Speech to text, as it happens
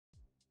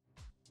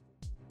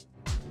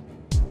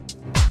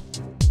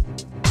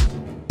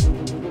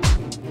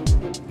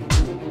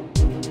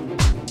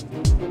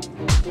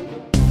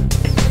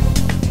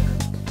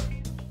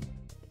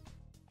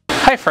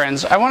Hi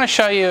friends, I want to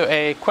show you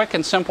a quick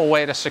and simple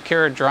way to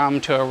secure a drum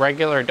to a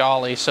regular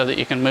dolly so that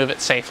you can move it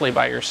safely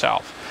by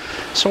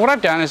yourself. So what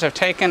I've done is I've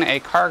taken a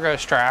cargo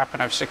strap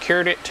and I've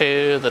secured it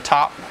to the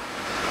top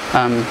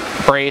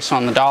brace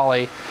on the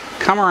dolly,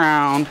 come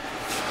around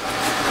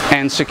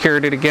and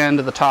secured it again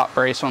to the top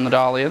brace on the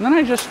dolly, and then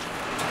I just,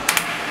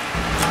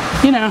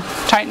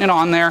 tighten it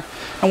on there.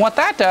 And what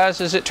that does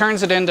is it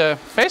turns it into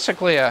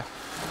basically a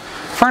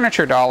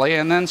furniture dolly,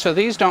 and then so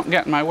these don't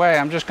get in my way,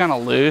 I'm just going to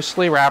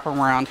loosely wrap them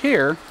around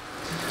here.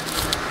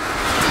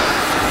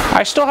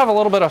 I still have a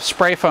little bit of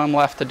spray foam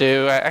left to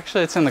do.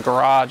 Actually, it's in the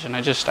garage, and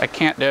I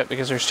can't do it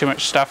because there's too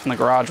much stuff in the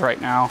garage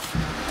right now,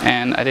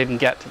 and I didn't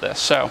get to this.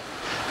 So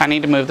I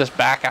need to move this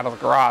back out of the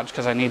garage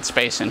because I need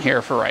space in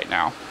here for right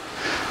now.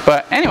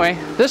 But anyway,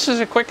 this is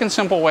a quick and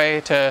simple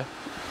way to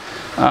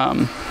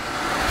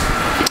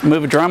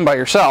move a drum by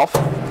yourself,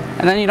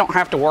 and then you don't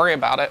have to worry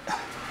about it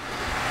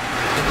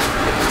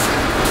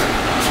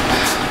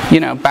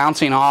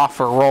bouncing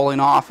off or rolling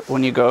off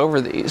when you go over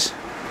these.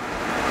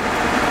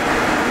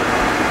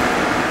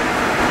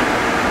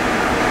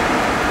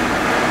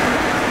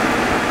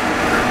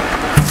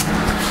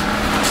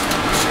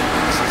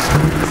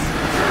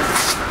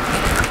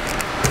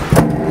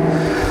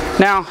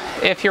 Now,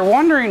 if you're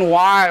wondering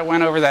why I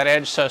went over that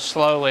edge so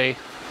slowly,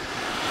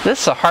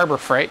 this is a Harbor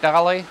Freight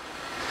dolly,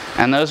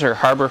 and those are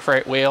Harbor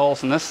Freight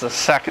wheels, and this is the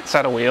second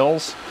set of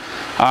wheels.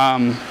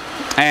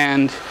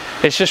 And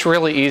it's just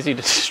really easy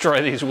to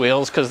destroy these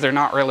wheels because they're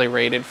not really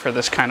rated for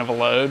this kind of a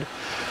load.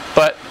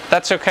 But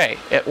that's okay,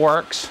 it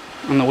works,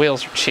 and the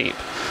wheels are cheap.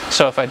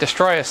 So if I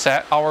destroy a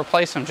set, I'll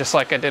replace them just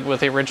like I did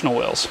with the original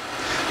wheels.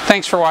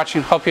 Thanks for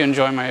watching, hope you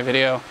enjoy my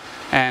video,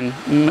 and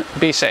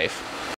be safe.